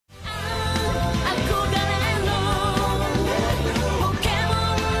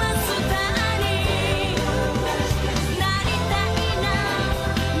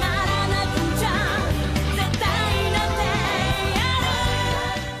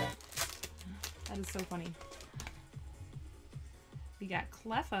so funny. We got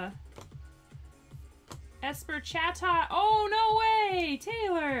Cleffa. Esper Chata. Oh, no way!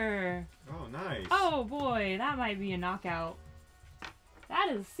 Taylor! Oh, nice. Oh, boy. That might be a knockout. That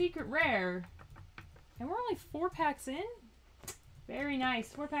is secret rare. And we're only 4 packs in? Very nice.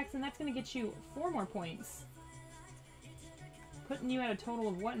 4 packs in. That's going to get you 4 more points. Putting you at a total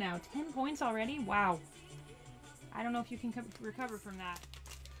of what now? 10 points already? Wow. I don't know if you can recover from that.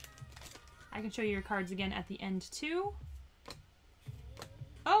 I can show you your cards again at the end, too.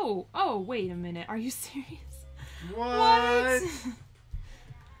 Oh, wait a minute. Are you serious? What?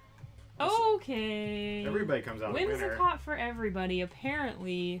 Okay. Everybody comes out a winner. Whimsicott for everybody,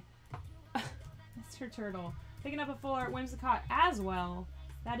 apparently. Mr. Turtle. Picking up a full art Whimsicott as well.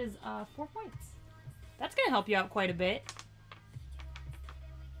 That is 4 points. That's going to help you out quite a bit.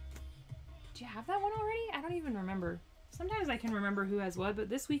 Do you have that one already? I don't even remember. Sometimes I can remember who has what, but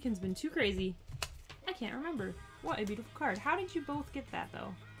this weekend's been too crazy. I can't remember. What a beautiful card. How did you both get that,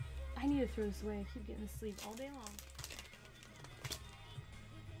 though? I need to throw this away. I keep getting this sleeve all day long.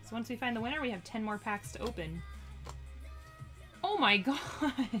 So once we find the winner, we have 10 more packs to open. Oh my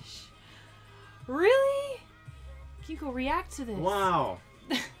gosh! Really? Kinko, react to this. Wow.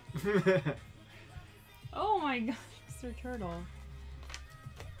 Oh my gosh, Mr. Turtle.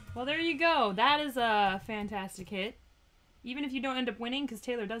 Well, there you go. That is a fantastic hit. Even if you don't end up winning, because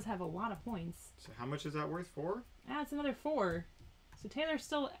Taylor does have a lot of points. So how much is that worth? 4? Ah, it's another 4. So Taylor's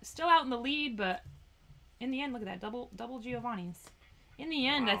still out in the lead, but in the end, look at that. Double Giovanni's. In the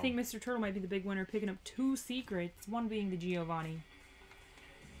end, wow. I think Mr. Turtle might be the big winner, picking up 2 secrets, one being the Giovanni.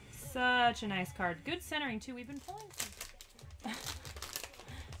 Such a nice card. Good centering, too. We've been pulling some...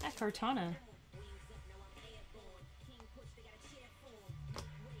 That Cartana.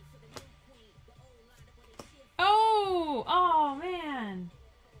 Oh, man.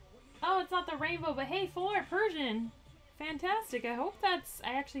 Oh, it's not the rainbow, but hey, full art Persian. Fantastic. I hope that's...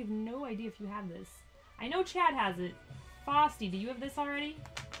 I actually have no idea if you have this. I know Chad has it. Frosty, do you have this already?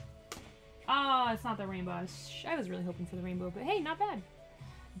 Oh, it's not the rainbow. I was really hoping for the rainbow, but hey, not bad.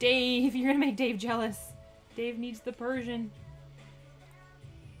 Dave, you're gonna make Dave jealous. Dave needs the Persian.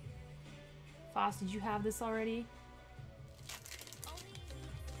 Foss, did you have this already?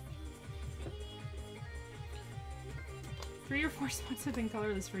 3 or 4 spots have been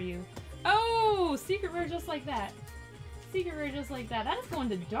colorless for you. Oh, secret rare just like that. Secret rare just like that. That is going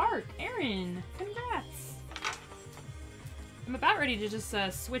to dark. Aaron, congrats. I'm about ready to just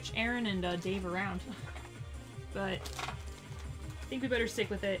switch Aaron and Dave around. But I think we better stick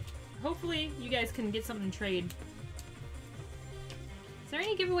with it. Hopefully you guys can get something to trade. Is there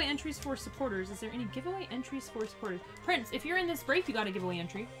any giveaway entries for supporters? Is there any giveaway entries for supporters? Prince, if you're in this break, you got a giveaway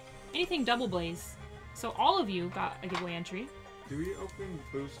entry. Anything double blaze. So all of you got a giveaway entry. Do we open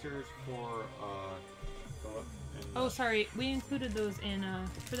boosters for Philip? Oh, sorry. We included those in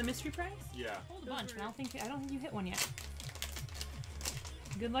for the mystery prize? Yeah. Hold a bunch. I don't think you hit one yet.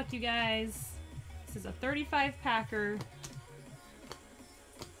 Good luck, you guys. This is a 35 packer.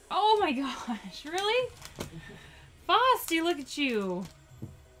 Oh my gosh, really? Frosty, look at you.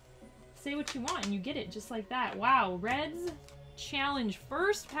 Say what you want and you get it just like that. Wow, Reds challenge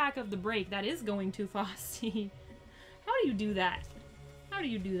first pack of the break. That is going to Frosty. How do you do that? How do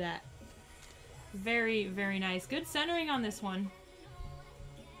you do that? Very, very nice. Good centering on this one.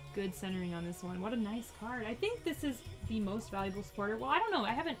 Good centering on this one. What a nice card. I think this is the most valuable supporter. Well, I don't know.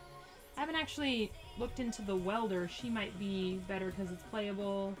 I haven't actually looked into the welder. She might be better because it's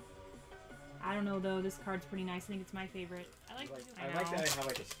playable. I don't know though. This card's pretty nice. I think it's my favorite. I like that I have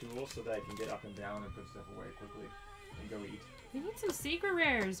like a stool so that I can get up and down and put stuff away quickly and go eat. We need some secret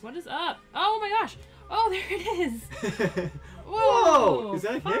rares. What is up? Oh my gosh. Oh, there it is. Whoa! Is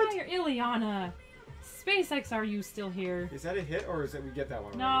that a hit? Fire, Ileana. SpaceX, are you still here? Is that a hit or is it we get that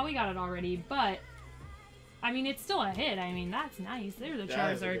one already? No, we got it already, but I mean, it's still a hit. I mean, that's nice. There's a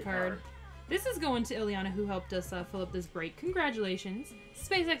Charizard card. This is going to Ileana, who helped us fill up this break. Congratulations.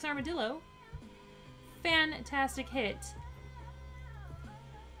 SpaceX Armadillo. Fantastic hit.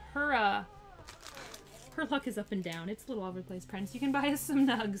 Her luck is up and down. It's a little all over the place, Prince. You can buy us some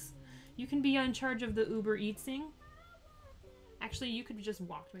nugs. You can be in charge of the Uber Eatsing. Actually, you could just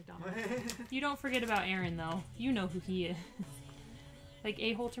walk to McDonald's. You don't forget about Aaron, though. You know who he is. Like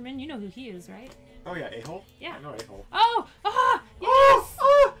A. Holterman, you know who he is, right? Oh yeah, A-hole? Yeah. I know A-hole. Oh! Ah! Yes!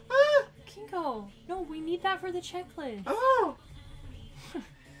 Kinko! No, we need that for the checklist. Oh!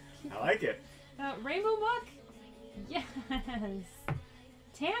 I like it. Rainbow Muck? Yes!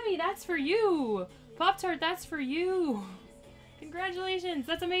 Tammy, that's for you! Pop-Tart, that's for you! Congratulations!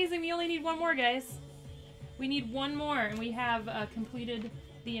 That's amazing! We only need one more, guys. We need one more, and we have completed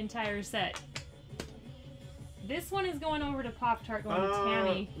the entire set. This one is going over to Pop-Tart, going to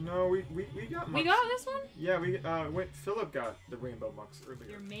Tammy. No, we got Mux. We got this one? Yeah, Philip got the rainbow Mux earlier.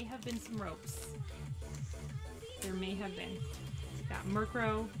 There may have been some ropes. There may have been. Got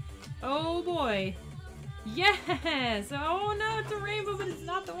Murkrow. Oh boy. Yes! Oh no, it's a rainbow, but it's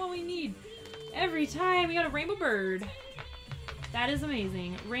not the one we need. Every time we got a rainbow bird. That is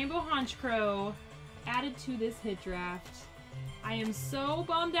amazing. Rainbow Honchkrow added to this hit draft. I am so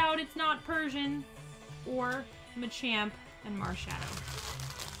bummed out it's not Persian or Machamp and Marshadow.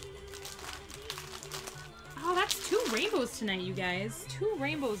 Oh, that's 2 rainbows tonight, you guys. 2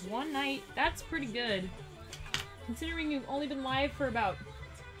 rainbows one night. That's pretty good. Considering you've only been live for about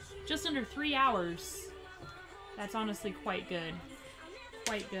just under 3 hours. That's honestly quite good.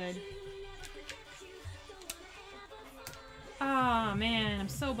 Quite good. Ah, man, I'm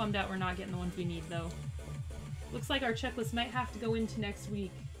so bummed out we're not getting the ones we need, though. Looks like our checklist might have to go into next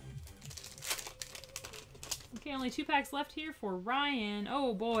week. Okay, only 2 packs left here for Ryan.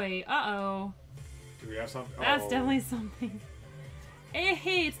 Oh, boy. Uh-oh. Do we have something? That's definitely something.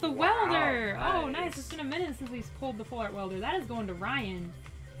 Hey, it's the welder! Nice. Oh, nice. It's been a minute since we've pulled the full art welder. That is going to Ryan.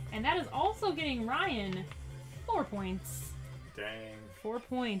 And that is also getting Ryan 4 points. Dang. 4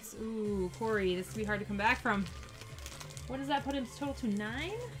 points. Ooh, Corey, this will be hard to come back from. What does that put into total to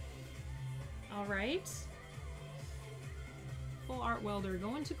 9? Alright. Full art welder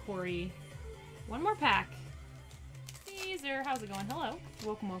going to Corey. 1 more pack. Caesar, how's it going? Hello.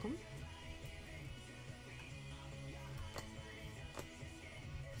 Welcome, welcome.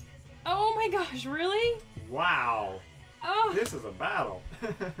 Oh my gosh, really? Wow. Oh. This is a battle.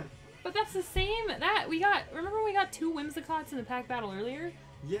 But that's the same. Remember when we got 2 Whimsicots in the pack battle earlier?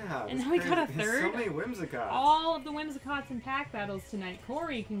 Yeah. And now we got a third? So many Whimsicots. All of the Whimsicots in pack battles tonight.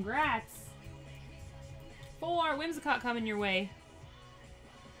 Corey, congrats. Full art Whimsicott coming your way.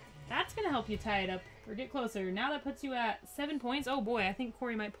 That's going to help you tie it up or get closer. Now that puts you at 7 points. Oh boy, I think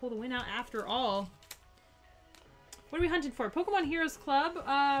Corey might pull the win out after all. What are we hunting for? Pokemon Heroes Club.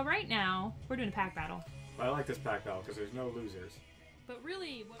 Right now, we're doing a pack battle. I like this pack battle because there's no losers. But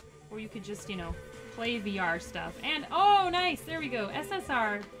really, or you could just, you know, play VR stuff. And, oh, nice! There we go.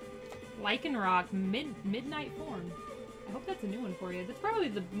 SSR Lycanroc Midnight Form. I hope that's a new one for you. That's probably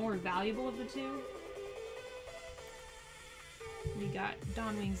the more valuable of the 2. We got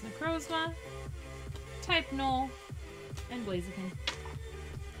Dawnwings Necrozma, Type Null, and Blaziken.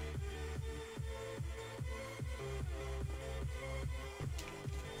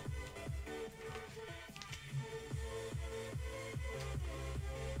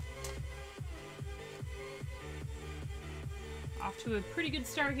 Off to a pretty good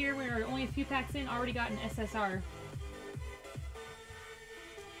start here. We're only a few packs in, already got an SSR.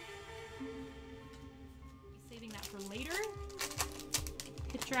 Saving that for later.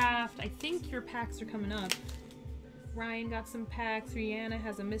 Hit draft. I think your packs are coming up. Ryan got some packs. Rihanna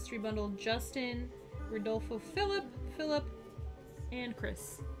has a mystery bundle. Justin, Rodolfo, Philip, and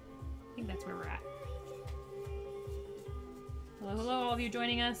Chris. I think that's where we're at. Hello, hello, all of you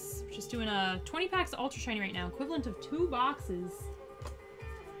joining us. Just doing a 20 packs of Ultra Shiny right now, equivalent of 2 boxes.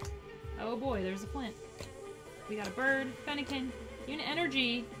 Oh boy, there's a Flint. We got a Bird, Fennekin, Unit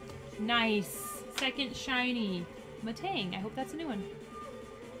Energy. Nice. Second Shiny. Matang, I hope that's a new one.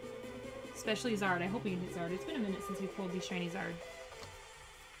 Especially Zard. I hope we can hit Zard. It's been a minute since we pulled these Shiny Zard.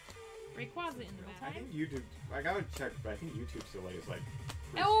 Rayquaza in the I meantime. think YouTube. I gotta check, but I think YouTube's delay is like.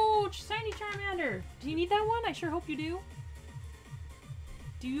 Oh, Shiny Charmander. Do you need that one? I sure hope you do.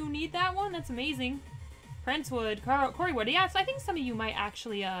 Do you need that one? That's amazing. Princewood, Corey Wood. Yeah, so I think some of you might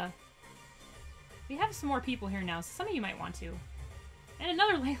actually, we have some more people here now, so some of you might want to. And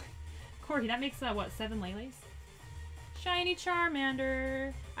another Lele. Corey, that makes, what, 7 Leles? Shiny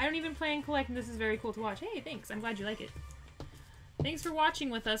Charmander. I don't even play and collect, and this is very cool to watch. Hey, thanks. I'm glad you like it. Thanks for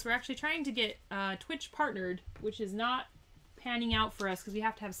watching with us. We're actually trying to get Twitch partnered, which is not panning out for us because we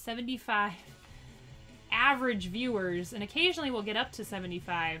have to have 75 average viewers, and occasionally we'll get up to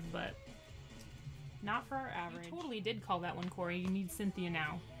 75, but not for our average. You totally did call that one, Corey. You need Cynthia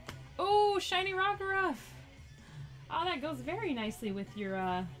now. Oh, Shiny Rockruff! Oh, that goes very nicely with your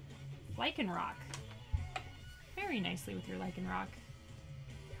Lycanroc. Very nicely with your Lycanroc.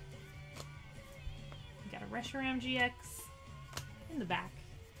 We got a Reshiram GX in the back.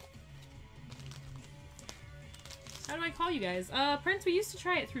 How do I call you guys? Prince, we used to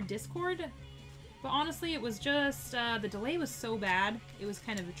try it through Discord. But honestly, it was just, the delay was so bad, it was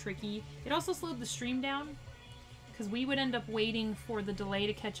kind of tricky. It also slowed the stream down, because we would end up waiting for the delay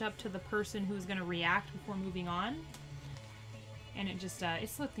to catch up to the person who's going to react before moving on. And it just, it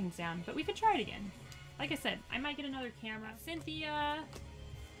slowed things down. But we could try it again. Like I said, I might get another camera. Cynthia!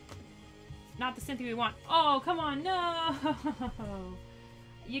 not the Cynthia we want. Oh, come on, no!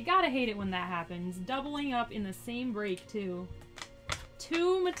 You gotta hate it when that happens. Doubling up in the same break, too.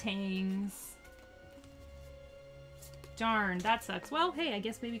 2 Matangs. Darn, that sucks. Well, hey, I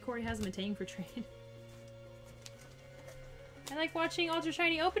guess maybe Corey has a Matang for trade. I like watching Ultra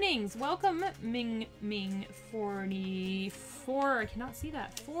Shiny openings. Welcome, Ming44. I cannot see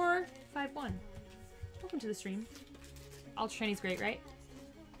that. 451. Welcome to the stream. Ultra Shiny's great, right?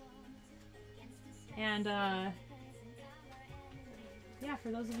 And, yeah,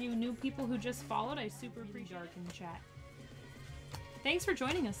 for those of you new people who just followed, I super appreciate Dark in the chat. Thanks for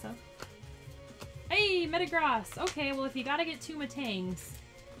joining us, though. Hey, Metagross! Okay, well, if you gotta get 2 Matangs,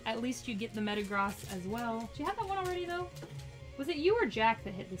 at least you get the Metagross as well. Do you have that one already, though? Was it you or Jack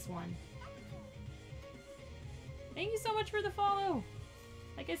that hit this one? Thank you so much for the follow!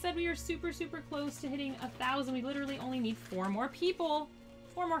 Like I said, we are super, super close to hitting 1,000. We literally only need 4 more people.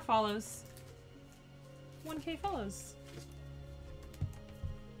 4 more follows. 1K follows.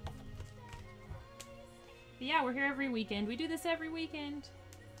 But yeah, we're here every weekend. We do this every weekend.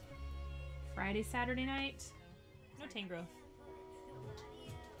 Friday, Saturday night. No Tang growth.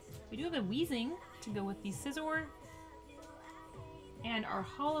 We do have a Weezing to go with the Scizor. And our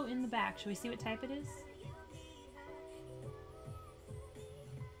Hollow in the back. Should we see what type it is?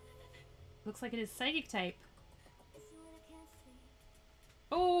 Looks like it is Psychic type.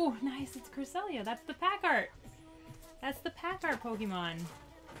 Oh, nice. It's Cresselia. That's the pack art. That's the pack art Pokemon.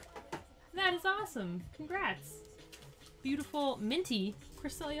 That is awesome. Congrats. Beautiful, minty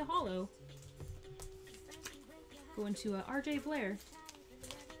Cresselia Hollow. Going to RJ Blair.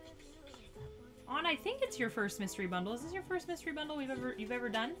 On, I think it's your first mystery bundle. Is this your first mystery bundle you've ever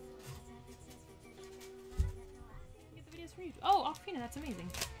done? Get the videos from YouTube. Oh, Aquafina, that's amazing.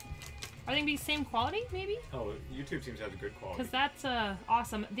 Are they gonna be same quality, maybe? Oh, YouTube seems to have a good quality. Because that's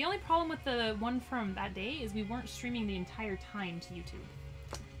awesome. The only problem with the one from that day is we weren't streaming the entire time to YouTube.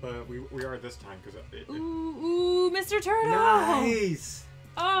 But we are this time because Ooh, Mr. Turtle! Nice!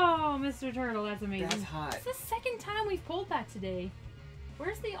 Oh, Mr. Turtle, that's amazing. That's hot. It's the second time we've pulled that today.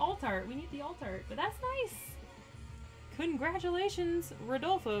 Where's the alt art? We need the alt art, but that's nice. Congratulations,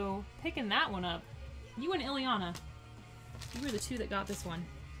 Rodolfo, picking that one up. You and Ileana. You were the 2 that got this one.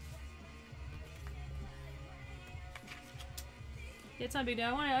 It's not a big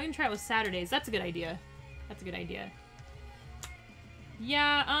deal. I can try it with Saturdays. That's a good idea. That's a good idea.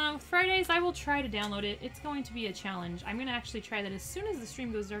 Yeah, Fridays I will try to download it. It's going to be a challenge. I'm gonna actually try that as soon as the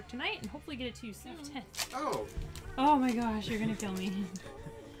stream goes dark tonight and hopefully get it to you soon. Oh! Oh my gosh, you're gonna kill me.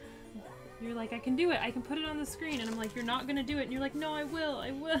 You're like, I can do it. I can put it on the screen. And I'm like, you're not gonna do it. And you're like, no, I will. I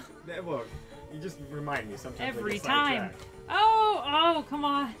will. Well, you just remind me sometimes. Every time. Oh, come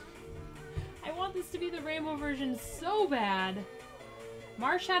on. I want this to be the rainbow version so bad.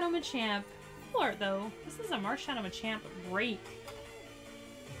 Marshadow Machamp. Full art though. This is a Marshadow Machamp break.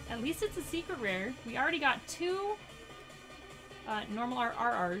 At least it's a secret rare. We already got 2 normal art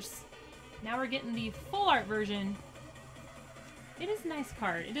RRs. Now we're getting the full art version. It is a nice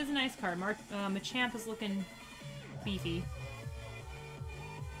card. It is a nice card. Machamp is looking beefy.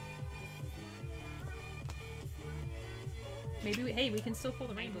 Maybe we can still pull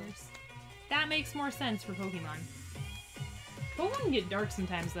the rainbows. That makes more sense for Pokemon. Pokemon can get dark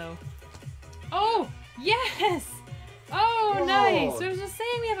sometimes though. Oh, yes! Oh, whoa. Nice! So I was just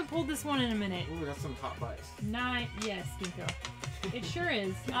saying we haven't pulled this one in a minute. Ooh, that's some hot bites. Yes, Ginkgo. It sure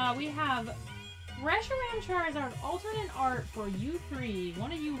is. We have Reshiram Charizard alternate art for you 3.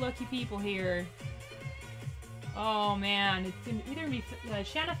 One of you lucky people here. Oh man, it's gonna either be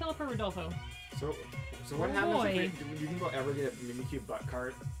Shanna, Phillip, or Rodolfo. So what happens if do you think we'll ever get a Mimikyu butt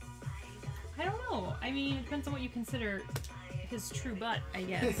card? I don't know. I mean, it depends on what you consider his true butt, I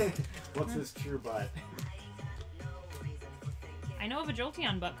guess. What's his true butt? I know of a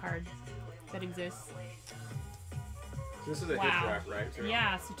Jolteon butt card that exists. So this is a hit track, right? So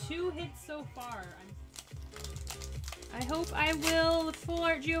yeah, so 2 hits so far. I hope I will full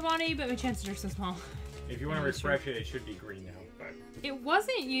art Giovanni, but my chances are so small. If you want to refresh it, it should be green now. But it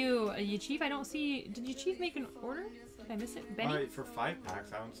wasn't you, Chief. I don't see. Did you, Chief, make an order? Did I miss it? Benny? For 5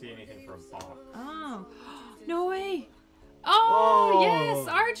 packs, I don't see anything for a box. Oh, no way! Oh, whoa. Yes,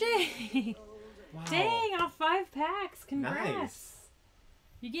 RJ! Wow. Dang, off 5 packs. Congrats. Nice.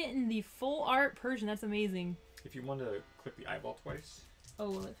 You're getting the full art Persian. That's amazing. If you want to click the eyeball twice. Oh,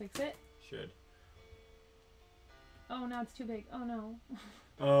 will it fix it? Should. Oh, now it's too big. Oh, no.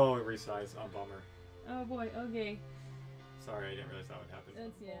 Oh, it resized. Oh, bummer. Oh, boy. Okay. Sorry, I didn't realize that would happen.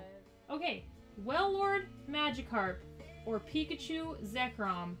 That's, yeah. Okay. Wellord Magikarp or Pikachu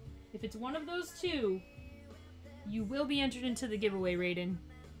Zekrom. If it's one of those 2, you will be entered into the giveaway, Raiden.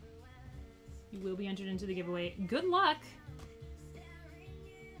 You will be entered into the giveaway. Good luck!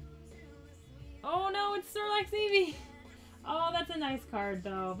 Oh no, it's Snorlax Eevee! Oh, that's a nice card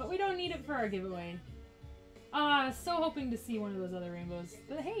though, but we don't need it for our giveaway. So hoping to see one of those other rainbows.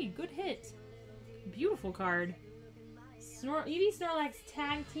 But hey, good hit. Beautiful card. Eevee Snorlax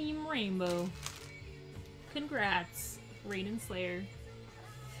Tag Team Rainbow. Congrats, Raiden Slayer.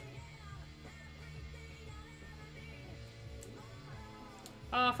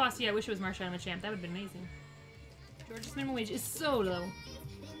 Oh, Frosty, I wish it was Marshall Machamp. That would have been amazing. Georgia's minimum wage is so low.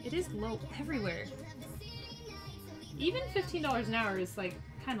 It is low everywhere. Even $15 an hour is, like,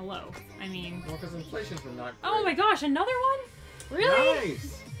 kind of low. I mean... Well, because inflation's been not great. Oh my gosh, another one? Really?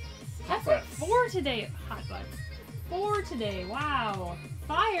 Nice! That's like 4 today. Hot butts. 4 today. Wow.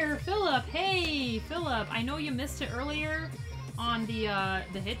 Fire, Philip. Hey, Philip. I know you missed it earlier on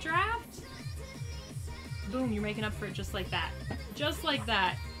the hit draft. Boom, you're making up for it just like that. Just like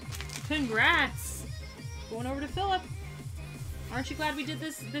that. Congrats. Going over to Philip. Aren't you glad we did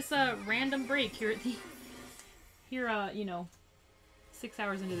this random break here at the you know, 6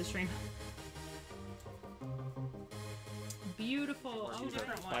 hours into the stream. Beautiful. Oh,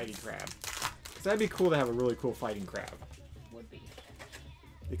 different ones. Fighting crab. Because that'd be cool to have a really cool fighting crab. Would be.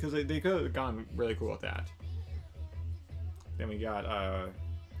 Because they could have gone really cool with that. Then we got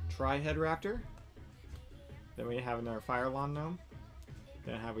Tri-Head Raptor. Then we have another Fire Lawn Gnome.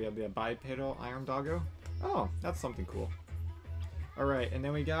 Then we have the Bipedal Iron Doggo. Oh, that's something cool. Alright, and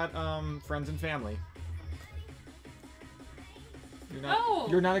then we got Friends and Family.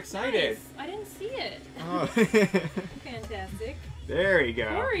 You're not excited. Nice. I didn't see it. Oh. Fantastic. There you go.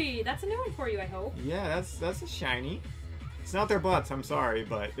 Corey, that's a new one for you, I hope. Yeah, that's a shiny. It's not their butts, I'm sorry,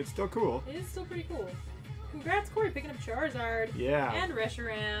 but it's still cool. It is still pretty cool. Congrats, Corey, picking up Charizard. Yeah. And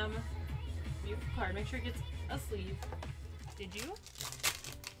Reshiram. Beautiful card. Make sure it gets a sleeve. Did you?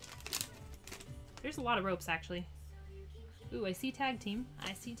 There's a lot of ropes, actually. Ooh, I see tag team.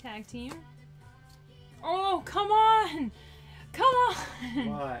 I see tag team. Oh, come on! Come on!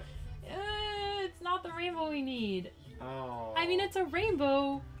 What? It's not the rainbow we need. Oh. I mean, it's a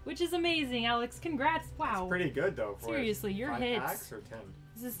rainbow, which is amazing, Alex. Congrats. Wow. That's pretty good, though. For Seriously, your 5 hits. packs or 10?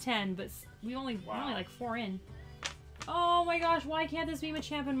 This is 10, but we're only like 4 in. Oh my gosh, why can't this be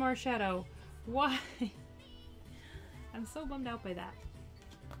Machamp and Marshadow? Why? I'm so bummed out by that.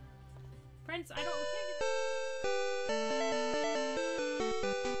 Friends, we can't get...